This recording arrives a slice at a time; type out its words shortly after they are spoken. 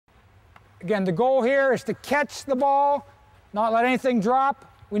Again, the goal here is to catch the ball, not let anything drop.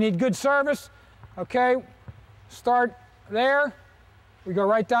 We need good service. Okay, start there. We go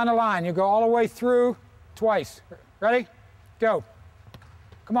right down the line. You go all the way through twice. Ready? Go.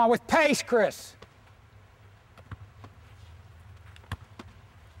 Come on, with pace, Chris.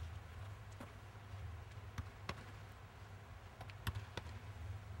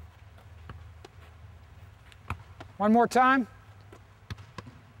 One more time.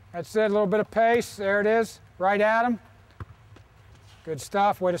 That's it, a little bit of pace. There it is, right at him. Good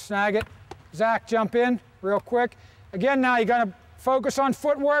stuff, way to snag it. Zach, jump in real quick. Again, now you're gonna focus on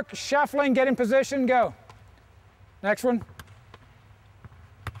footwork, shuffling, get in position, go. Next one.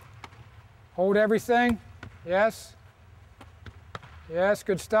 Hold everything, yes. Yes,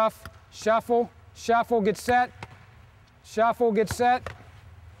 good stuff. Shuffle, shuffle, get set. Shuffle, get set.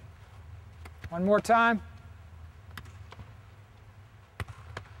 One more time.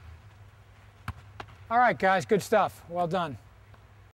 All right, guys, good stuff. Well done.